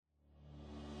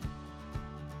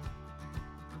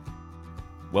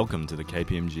Welcome to the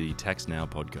KPMG Tax Now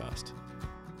podcast.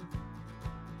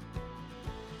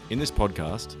 In this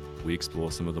podcast, we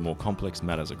explore some of the more complex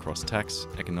matters across tax,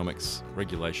 economics,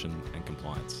 regulation, and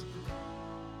compliance.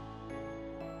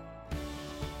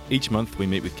 Each month, we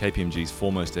meet with KPMG's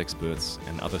foremost experts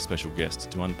and other special guests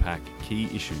to unpack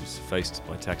key issues faced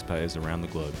by taxpayers around the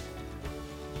globe.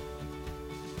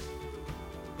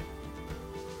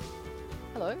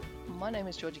 Hello, my name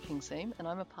is Georgia Kingseam and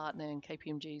I'm a partner in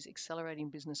KPMG's Accelerating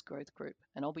Business Growth Group,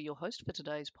 and I'll be your host for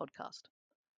today's podcast.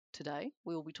 Today,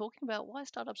 we will be talking about why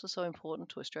startups are so important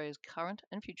to Australia's current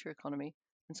and future economy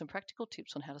and some practical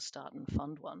tips on how to start and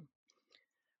fund one.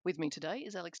 With me today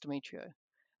is Alex Demetrio.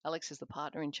 Alex is the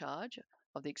partner in charge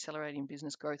of the Accelerating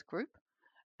Business Growth Group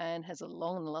and has a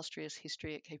long and illustrious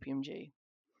history at KPMG.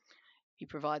 He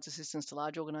provides assistance to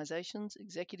large organisations,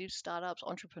 executives, startups,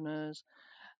 entrepreneurs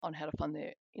on how to fund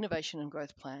their innovation and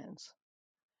growth plans.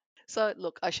 So,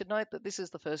 look, I should note that this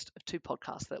is the first of two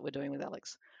podcasts that we're doing with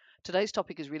Alex. Today's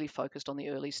topic is really focused on the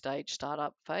early stage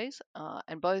startup phase,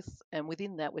 and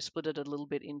within that, we're split it a little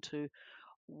bit into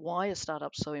why are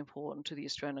startups so important to the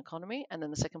Australian economy, and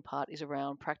then the second part is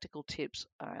around practical tips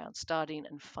around starting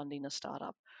and funding a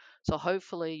startup. So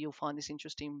hopefully you'll find this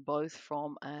interesting both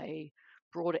from a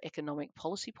broader economic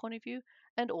policy point of view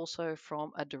and also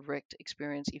from a direct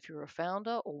experience if you're a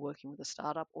founder or working with a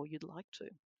startup or you'd like to.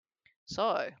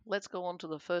 So let's go on to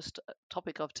the first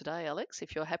topic of today, Alex,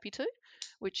 if you're happy to,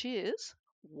 which is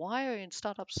why are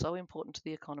startups so important to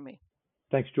the economy?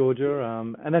 Thanks, Georgia.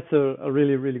 And that's a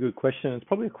really, really good question. It's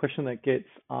probably a question that gets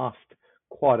asked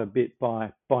quite a bit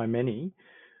by many.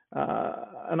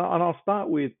 And I'll start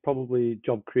with probably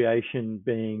job creation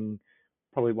being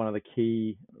probably one of the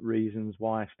key reasons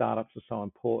why startups are so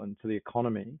important to the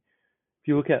economy. If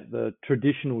you look at the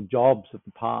traditional jobs of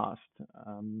the past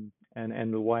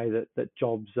and the way that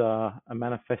jobs are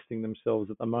manifesting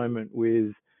themselves at the moment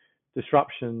with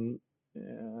disruption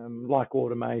like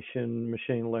automation,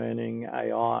 machine learning,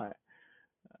 AI,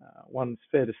 one's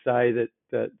fair to say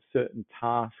that certain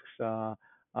tasks are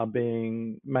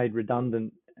being made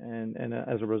redundant, and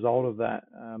as a result of that,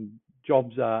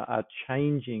 jobs are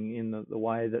changing in the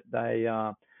way that they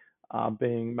are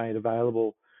being made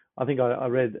available. I think I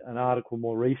read an article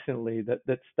more recently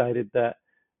that stated that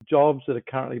jobs that are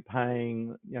currently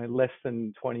paying less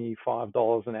than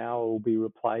 $25 an hour will be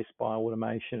replaced by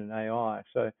automation and AI.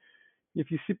 So if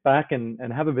you sit back and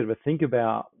have a bit of a think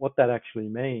about what that actually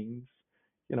means,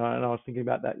 and I was thinking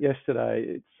about that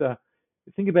yesterday, it's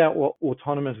think about what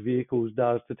autonomous vehicles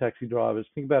does to taxi drivers.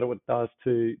 Think about what it does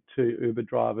to Uber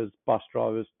drivers, bus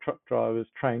drivers, truck drivers,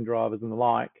 train drivers, and the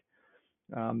like.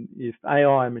 If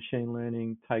AI and machine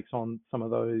learning takes on some of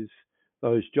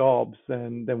those jobs,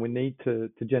 then we need to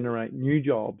generate new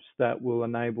jobs that will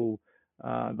enable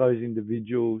those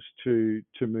individuals to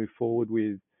move forward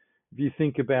with. If you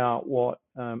think about what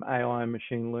AI and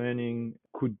machine learning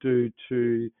could do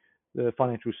to the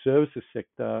financial services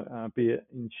sector, be it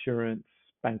insurance,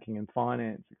 banking and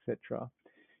finance, etc.,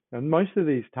 and most of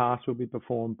these tasks will be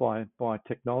performed by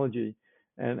technology.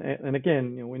 And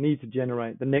again, we need to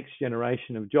generate the next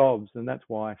generation of jobs, and that's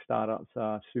why startups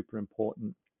are super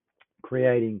important,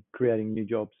 creating new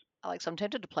jobs. Alex, I'm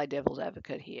tempted to play devil's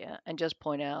advocate here and just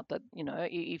point out that,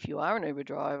 if you are an Uber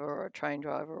driver or a train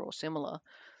driver or similar,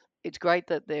 it's great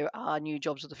that there are new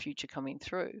jobs of the future coming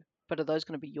through, but are those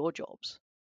going to be your jobs?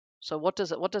 So what does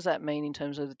that mean in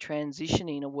terms of the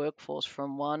transitioning a workforce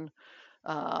from one,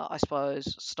 I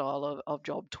suppose, style of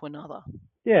job to another?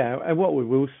 Yeah, and what we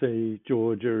will see,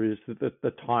 Georgia, is that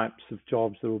the types of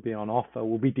jobs that will be on offer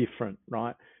will be different,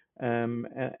 right?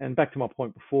 And back to my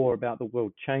point before about the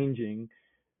world changing,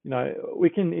 we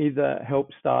can either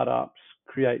help startups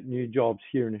create new jobs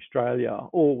here in Australia,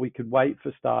 or we could wait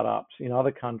for startups in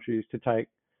other countries to take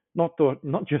not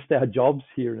just our jobs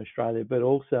here in Australia, but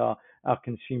also our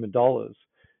consumer dollars.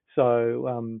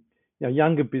 So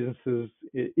younger businesses,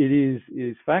 it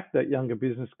is fact that younger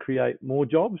business create more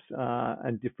jobs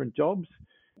and different jobs.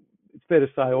 It's fair to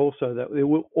say also that there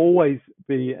will always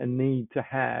be a need to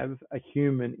have a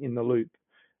human in the loop.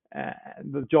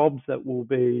 The jobs that will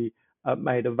be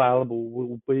made available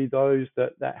will be those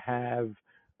that have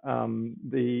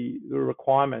the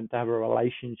requirement to have a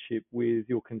relationship with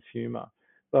your consumer.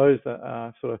 Those that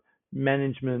are sort of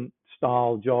management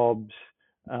style jobs,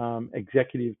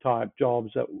 executive type jobs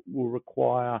that will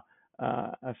require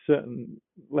a certain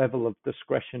level of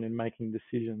discretion in making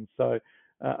decisions. So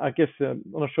I guess I'm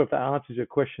not sure if that answers your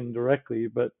question directly,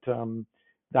 but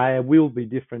there will be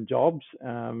different jobs,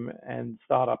 and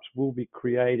startups will be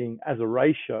creating, as a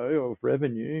ratio of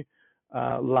revenue,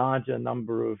 larger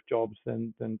number of jobs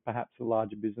than perhaps the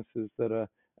larger businesses that are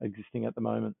existing at the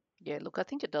moment. Yeah, look, I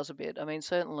think it does a bit. I mean,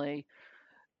 certainly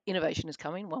innovation is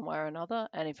coming one way or another,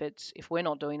 and if we're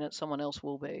not doing it, someone else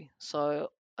will be.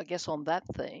 So I guess on that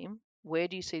theme, where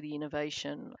do you see the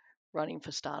innovation running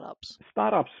for startups?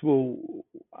 Startups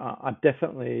are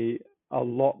definitely a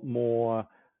lot more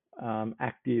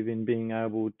active in being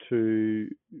able to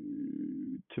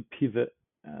pivot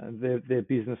their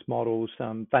business models.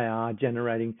 They are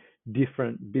generating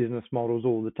different business models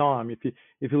all the time.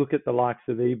 If you look at the likes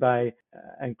of eBay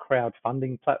and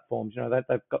crowdfunding platforms,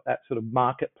 they've got that sort of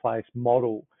marketplace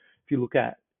model. If you look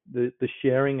at the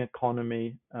sharing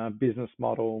economy business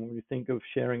model, when we think of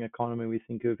sharing economy, we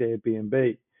think of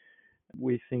Airbnb.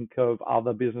 We think of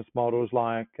other business models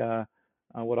like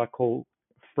what I call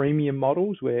freemium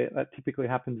models, where that typically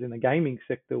happens in the gaming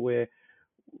sector, where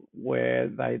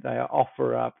they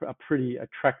offer a pretty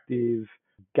attractive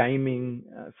gaming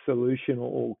solution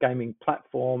or gaming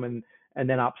platform, and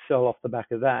then upsell off the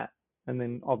back of that. And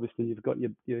then obviously you've got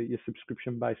your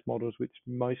subscription-based models, which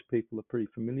most people are pretty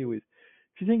familiar with.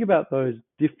 If you think about those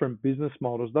different business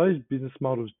models, those business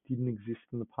models didn't exist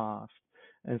in the past.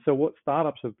 And so what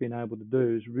startups have been able to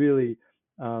do is really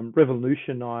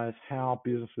revolutionize how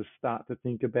businesses start to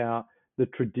think about the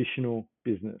traditional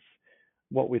business.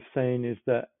 What we've seen is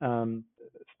that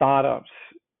startups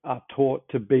are taught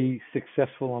to be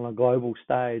successful on a global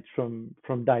stage from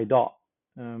day dot.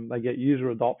 They get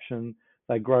user adoption,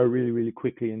 they grow really, really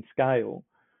quickly and scale.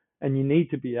 And you need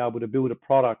to be able to build a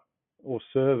product or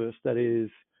service that is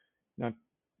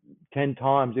 10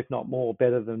 times, if not more,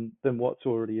 better than what's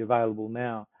already available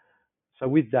now. So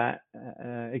with that,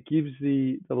 it gives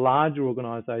the larger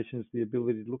organizations the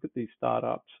ability to look at these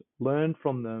startups, learn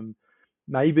from them,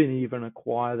 maybe even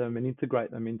acquire them and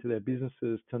integrate them into their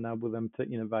businesses to enable them to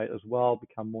innovate as well,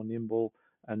 become more nimble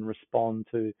and respond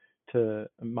to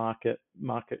market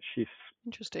shifts.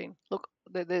 Interesting. Look,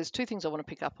 there's two things I want to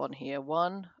pick up on here.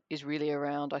 One is really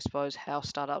around, I suppose, how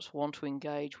startups want to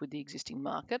engage with the existing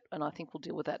market, and I think we'll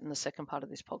deal with that in the second part of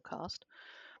this podcast.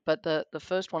 But the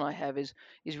first one I have is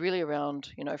really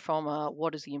around, from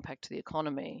what is the impact to the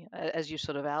economy? As you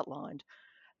sort of outlined,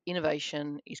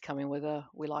 innovation is coming whether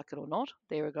we like it or not.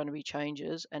 There are going to be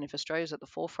changes, and if Australia's at the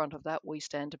forefront of that, we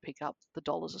stand to pick up the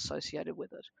dollars associated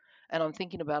with it. And I'm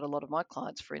thinking about a lot of my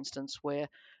clients, for instance, where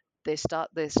their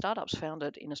startups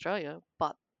founded in Australia,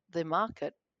 but their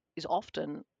market is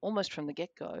often almost from the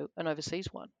get-go an overseas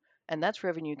one, and that's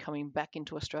revenue coming back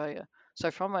into Australia. So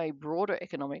from a broader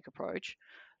economic approach,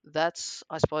 that's,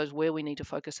 I suppose, where we need to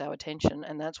focus our attention,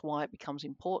 and that's why it becomes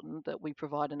important that we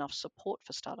provide enough support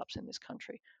for startups in this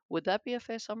country. Would that be a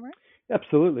fair summary?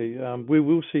 Absolutely. We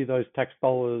will see those tax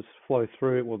dollars flow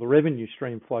through, or the revenue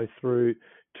stream flow through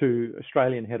to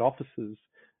Australian head offices,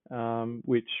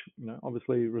 which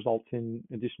obviously results in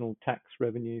additional tax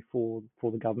revenue for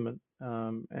the government,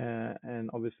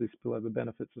 and obviously spillover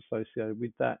benefits associated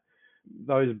with that.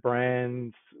 Those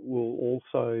brands will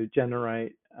also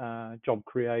generate job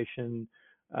creation.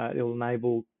 It'll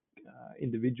enable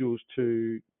individuals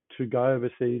to go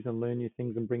overseas and learn new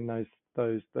things and bring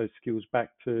those skills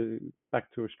back to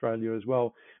Australia as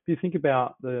well. If you think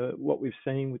about what we've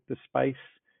seen with the space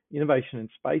innovation and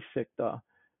space sector,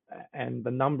 and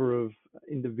the number of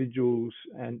individuals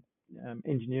and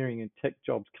engineering and tech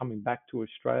jobs coming back to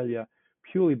Australia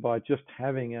purely by just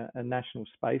having a national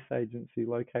space agency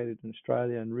located in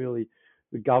Australia, and really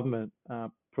the government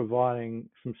providing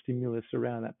some stimulus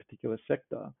around that particular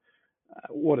sector.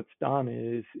 What it's done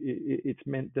is it's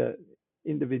meant that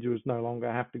individuals no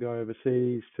longer have to go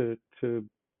overseas to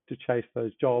chase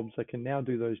those jobs. They can now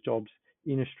do those jobs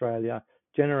in Australia,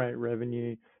 generate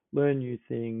revenue, learn new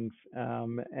things,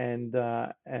 and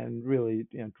really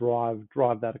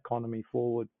drive that economy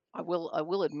forward. I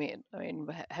will admit, I mean,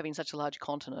 having such a large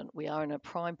continent, we are in a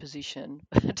prime position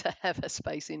to have a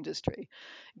space industry,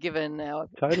 given our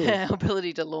Totally. our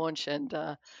ability to launch and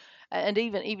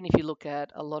even if you look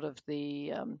at a lot of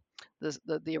the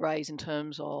arrays in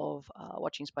terms of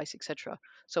watching space, etc.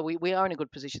 So we are in a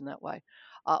good position that way,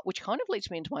 which kind of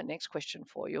leads me into my next question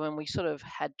for you. And we sort of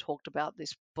had talked about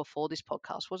this before this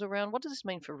podcast, was around what does this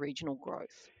mean for regional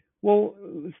growth? Well,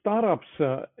 startups,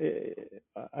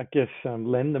 I guess,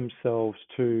 lend themselves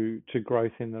to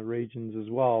growth in the regions as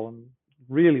well. And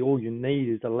really, all you need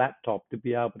is a laptop to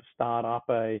be able to start up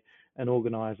an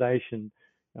organization.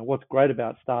 And what's great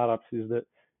about startups is that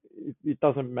it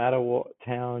doesn't matter what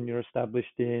town you're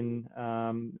established in.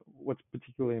 What's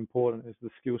particularly important is the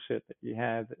skill set that you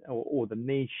have, or the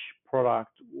niche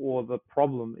product, or the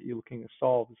problem that you're looking to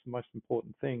solve is the most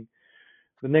important thing.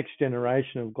 The next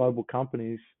generation of global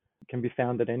companies can be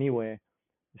founded anywhere.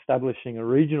 Establishing a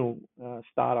regional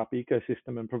startup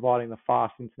ecosystem and providing the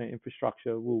fast internet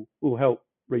infrastructure will help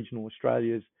regional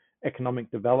Australia's economic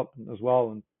development as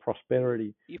well and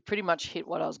prosperity. You've pretty much hit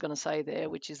what I was going to say there,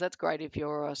 which is that's great if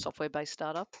you're a software-based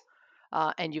startup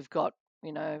and you've got,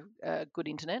 good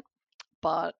internet,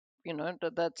 but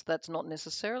that's not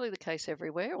necessarily the case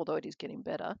everywhere, although it is getting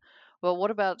better. Well,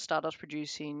 what about startups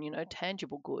producing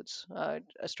tangible goods?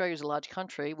 Australia's a large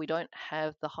country. We don't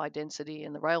have the high density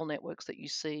and the rail networks that you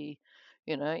see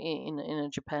in a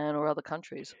Japan or other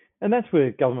countries. And that's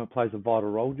where government plays a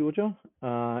vital role, Georgia,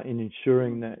 in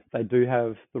ensuring that they do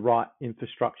have the right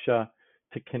infrastructure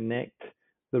to connect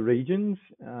the regions.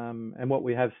 And what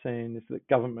we have seen is that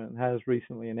government has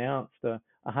recently announced a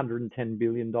 $110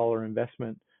 billion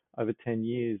investment over 10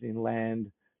 years in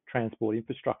land transport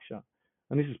infrastructure.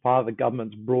 And this is part of the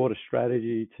government's broader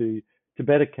strategy to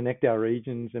better connect our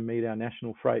regions and meet our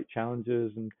national freight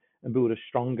challenges and build a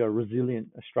stronger, resilient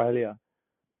Australia.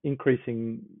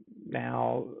 Increasing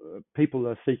now, people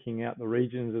are seeking out the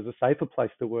regions as a safer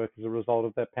place to work as a result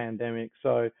of that pandemic.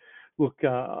 So, look,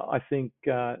 I think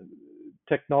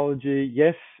technology,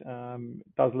 yes,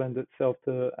 does lend itself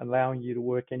to allowing you to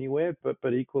work anywhere,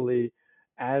 but equally,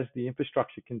 as the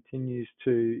infrastructure continues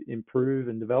to improve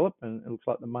and develop, and it looks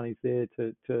like the money's there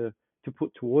to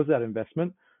put towards that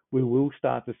investment, we will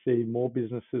start to see more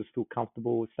businesses feel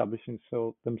comfortable establishing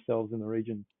themselves in the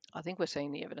region. I think we're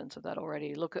seeing the evidence of that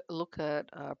already. Look at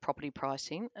property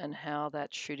pricing and how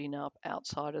that's shooting up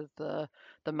outside of the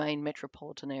main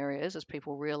metropolitan areas as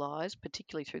people realise,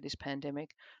 particularly through this pandemic,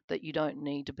 that you don't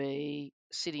need to be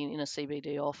sitting in a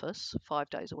CBD office 5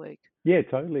 days a week. Yeah,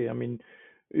 totally. I mean,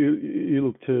 you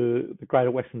look to the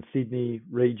Greater Western Sydney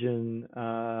region,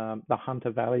 the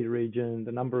Hunter Valley region,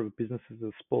 the number of businesses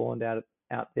have spawned out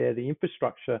there, the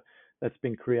infrastructure that's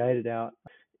been created out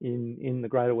in the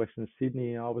Greater Western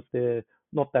Sydney. I was there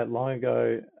not that long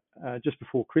ago, just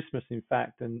before Christmas, in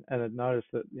fact, and had noticed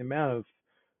that the amount of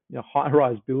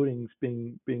high-rise buildings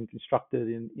being constructed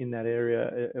in that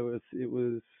area,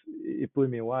 it blew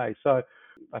me away. So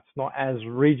that's not as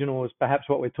regional as perhaps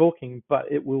what we're talking, but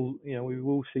it will, we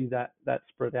will see that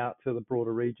spread out to the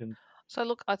broader region. So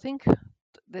look, I think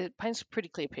it paints a pretty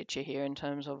clear picture here in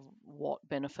terms of what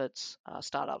benefits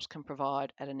startups can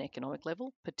provide at an economic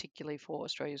level, particularly for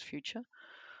Australia's future.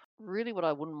 Really, what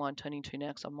I wouldn't mind turning to now,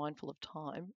 because I'm mindful of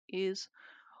time, is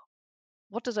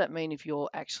what does that mean if you're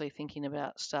actually thinking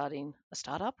about starting a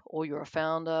startup, or you're a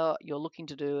founder, you're looking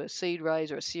to do a seed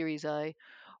raise or a Series A?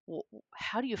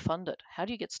 How do you fund it? How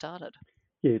do you get started?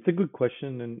 Yeah, it's a good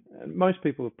question, and most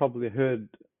people have probably heard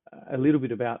a little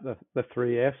bit about the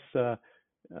three Fs,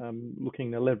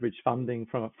 looking to leverage funding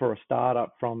for a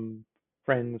startup from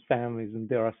friends, families, and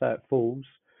dare I say it, fools.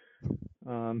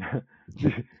 Um,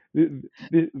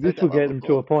 this will get them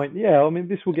to a point. Yeah, I mean,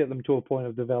 this will get them to a point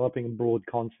of developing broad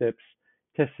concepts,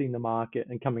 testing the market,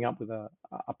 and coming up with a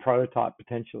prototype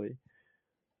potentially.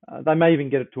 They may even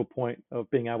get it to a point of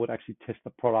being able to actually test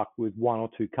the product with one or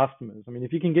two customers. I mean,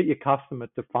 if you can get your customer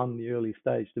to fund the early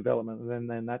stage development,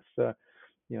 then that's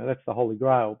that's the holy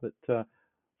grail. But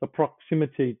the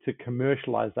proximity to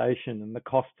commercialization and the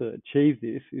cost to achieve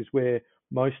this is where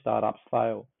most startups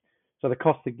fail. So the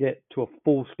cost to get to a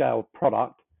full-scale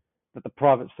product that the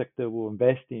private sector will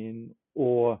invest in,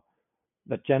 or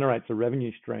that generates a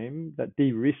revenue stream that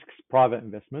de-risks private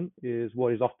investment, is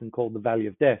what is often called the valley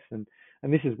of death. And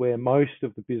this is where most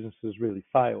of the businesses really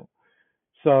fail.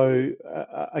 So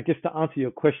I guess to answer your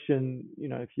question,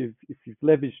 if you've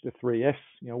leveraged the three Fs,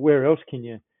 where else can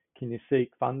you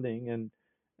seek funding?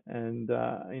 And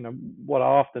what I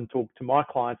often talk to my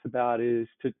clients about is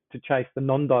to chase the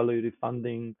non-dilutive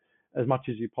funding as much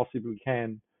as you possibly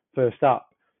can first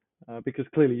up, because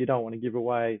clearly you don't want to give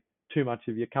away too much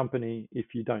of your company if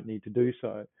you don't need to do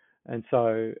so. And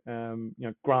so,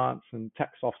 grants and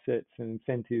tax offsets and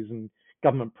incentives and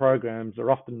government programs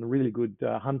are often a really good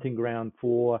hunting ground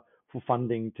for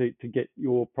funding to get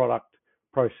your product,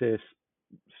 process,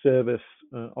 service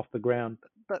off the ground.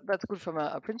 That's good from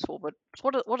a principle, but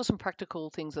what are some practical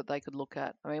things that they could look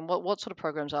at? I mean, what sort of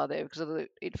programs are there? Because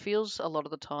it feels a lot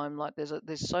of the time like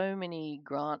there's so many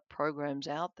grant programs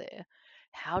out there.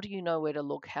 How do you know where to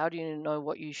look? How do you know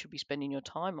what you should be spending your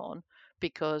time on?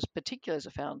 Because particularly as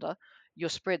a founder, you're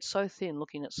spread so thin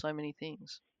looking at so many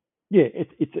things. Yeah,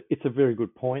 it's a very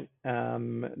good point.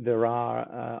 There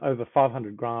are over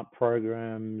 500 grant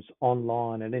programs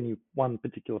online at any one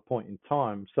particular point in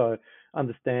time. So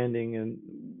understanding and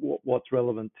what's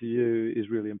relevant to you is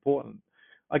really important.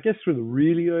 I guess for the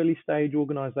really early stage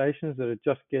organizations that are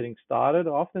just getting started,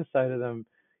 I often say to them,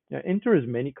 enter as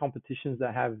many competitions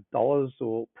that have dollars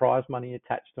or prize money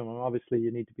attached to them. And obviously,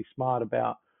 you need to be smart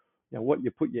about what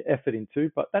you put your effort into,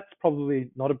 but that's probably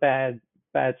not a bad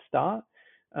start.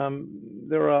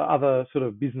 There are other sort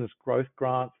of business growth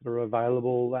grants that are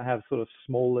available that have sort of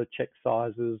smaller check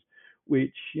sizes,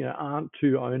 which aren't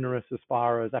too onerous as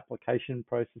far as application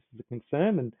processes are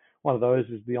concerned. And one of those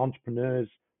is the Entrepreneurs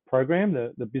Program,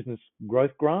 the business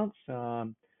growth grants,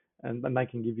 and they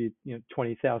can give you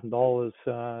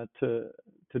 $20,000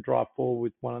 to drive forward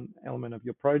with one element of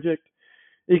your project.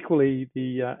 Equally,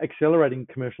 the Accelerating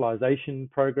Commercialization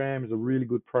Program is a really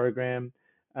good program,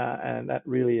 and that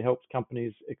really helps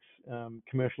companies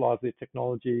commercialize their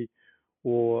technology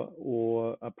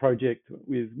or a project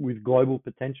with global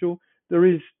potential. There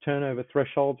is turnover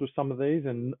thresholds with some of these,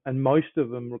 and most of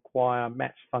them require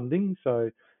match funding.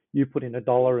 So you put in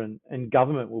 $1 and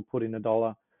government will put in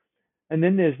 $1. And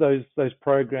then there's those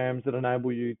programs that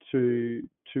enable you to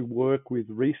work with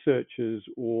researchers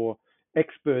or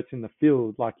experts in the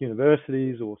field, like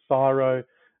universities or CSIRO.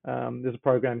 There's a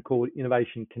program called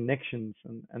Innovation Connections,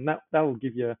 and that will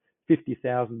give you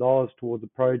 $50,000 towards a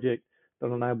project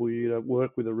that'll enable you to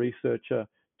work with a researcher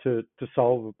to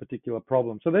solve a particular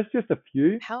problem. So there's just a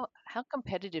few. How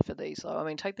competitive are these though? I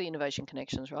mean, take the Innovation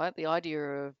Connections, right? The idea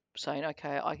of saying,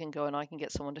 okay, I can go and I can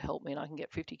get someone to help me and I can get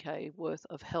 50K worth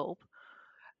of help.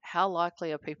 How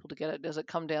likely are people to get it? Does it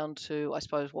come down to, I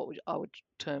suppose, what I would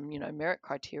term, merit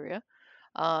criteria?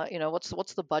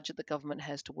 What's the budget the government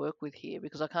has to work with here?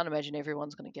 Because I can't imagine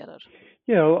everyone's going to get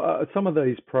it. Some of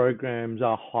these programs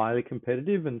are highly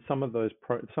competitive, and some of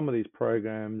these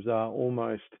programs are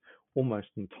almost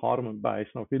entitlement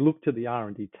based. Now, if you look to the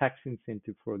R&D tax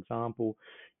incentive, for example,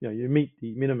 you meet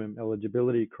the minimum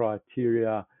eligibility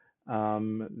criteria.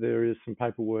 There is some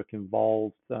paperwork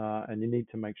involved, and you need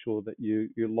to make sure that you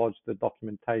lodge the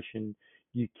documentation.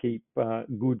 You keep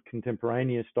good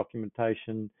contemporaneous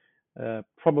documentation.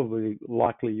 Probably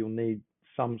likely you'll need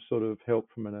some sort of help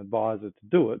from an advisor to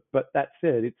do it. But that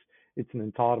said, it's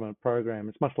an entitlement program.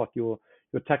 It's much like your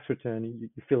tax return. You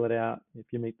fill it out. If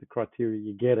you meet the criteria,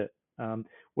 you get it.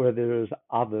 Where there's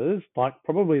others, like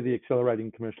probably the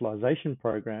Accelerating Commercialization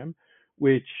Program,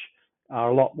 which are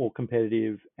a lot more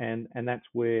competitive, and that's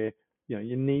where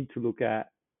you need to look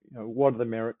at what are the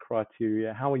merit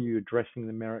criteria, how are you addressing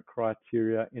the merit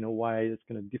criteria in a way that's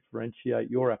going to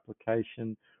differentiate your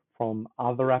application from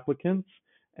other applicants,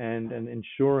 and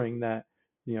ensuring that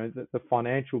that the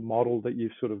financial model that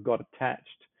you've sort of got attached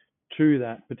to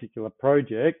that particular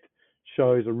project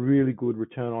shows a really good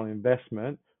return on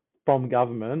investment from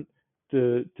government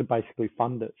to basically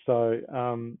fund it. So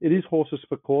it is horses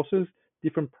for courses.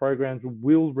 Different programs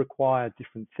will require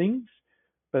different things,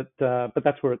 but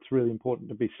that's where it's really important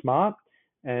to be smart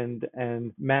and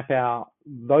map out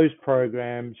those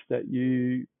programs that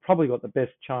you probably got the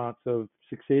best chance of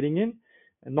succeeding in,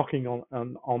 and knocking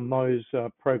on those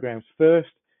programs first,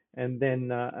 and then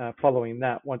following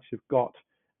that, once you've got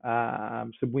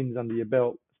some wins under your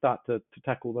belt, start to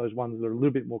tackle those ones that are a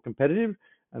little bit more competitive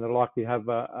and they'll likely have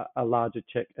a larger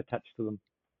check attached to them.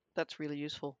 That's really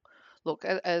useful. Look,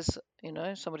 as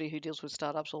somebody who deals with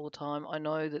startups all the time, I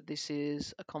know that this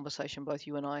is a conversation both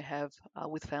you and I have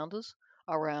with founders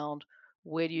around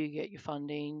where do you get your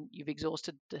funding. You've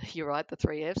exhausted, you're right, the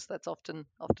 3Fs that's often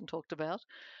talked about.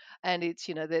 And it's,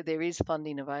 there is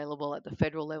funding available at the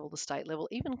federal level, the state level,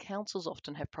 even councils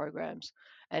often have programs.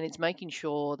 And it's making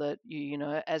sure that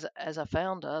as a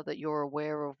founder, that you're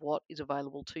aware of what is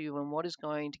available to you and what is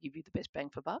going to give you the best bang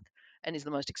for buck and is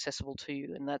the most accessible to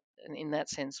you. And in that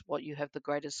sense, what you have the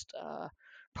greatest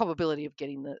probability of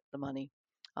getting the money.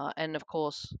 And of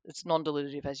course, it's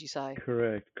non-dilutive, as you say.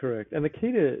 Correct. And the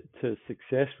key to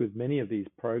success with many of these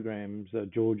programs,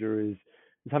 Georgia, is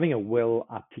having a well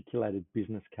articulated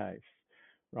business case,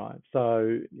 right?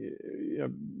 So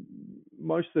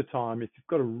most of the time, if you've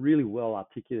got a really well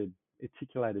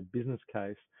articulated business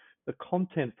case, the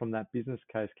content from that business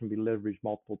case can be leveraged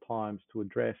multiple times to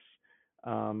address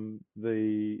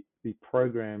the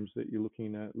programs that you're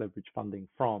looking to leverage funding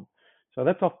from. So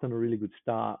that's often a really good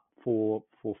start for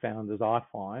founders, I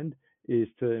find, is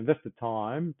to invest the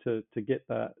time to get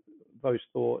those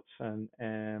thoughts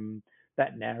and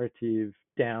that narrative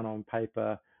down on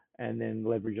paper, and then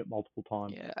leverage it multiple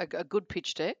times. Yeah, a good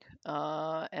pitch deck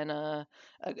and a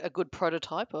good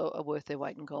prototype are worth their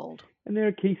weight in gold. And there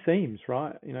are key themes,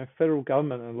 right? Federal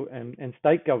government and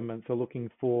state governments are looking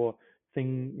for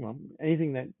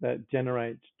anything that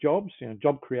generates jobs,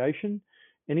 job creation,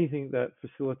 anything that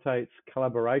facilitates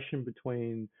collaboration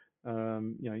between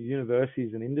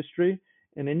universities and industry,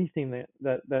 and anything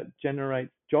that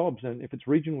generates jobs. And if it's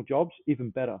regional jobs, even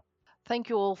better. Thank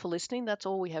you all for listening. That's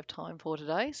all we have time for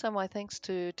today. So my thanks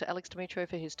to Alex Demetrio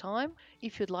for his time.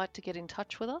 If you'd like to get in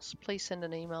touch with us, please send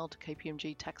an email to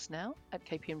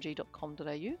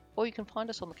kpmgtaxnow@kpmg.com.au, or you can find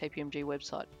us on the KPMG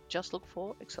website. Just look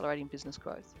for Accelerating Business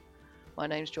Growth. My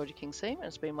name is Georgia King-Seam, and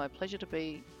it's been my pleasure to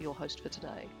be your host for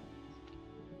today.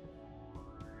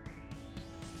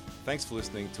 Thanks for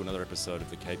listening to another episode of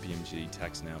the KPMG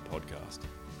Tax Now podcast.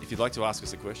 If you'd like to ask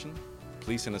us a question,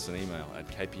 please send us an email at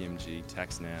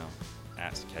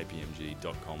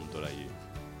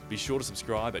kpmgtaxnow@kpmg.com.au. Be sure to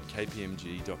subscribe at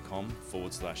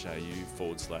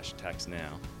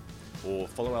kpmg.com/au/taxnow, or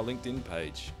follow our LinkedIn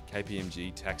page,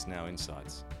 KPMG Tax Now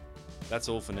Insights. That's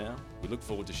all for now. We look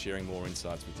forward to sharing more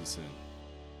insights with you soon.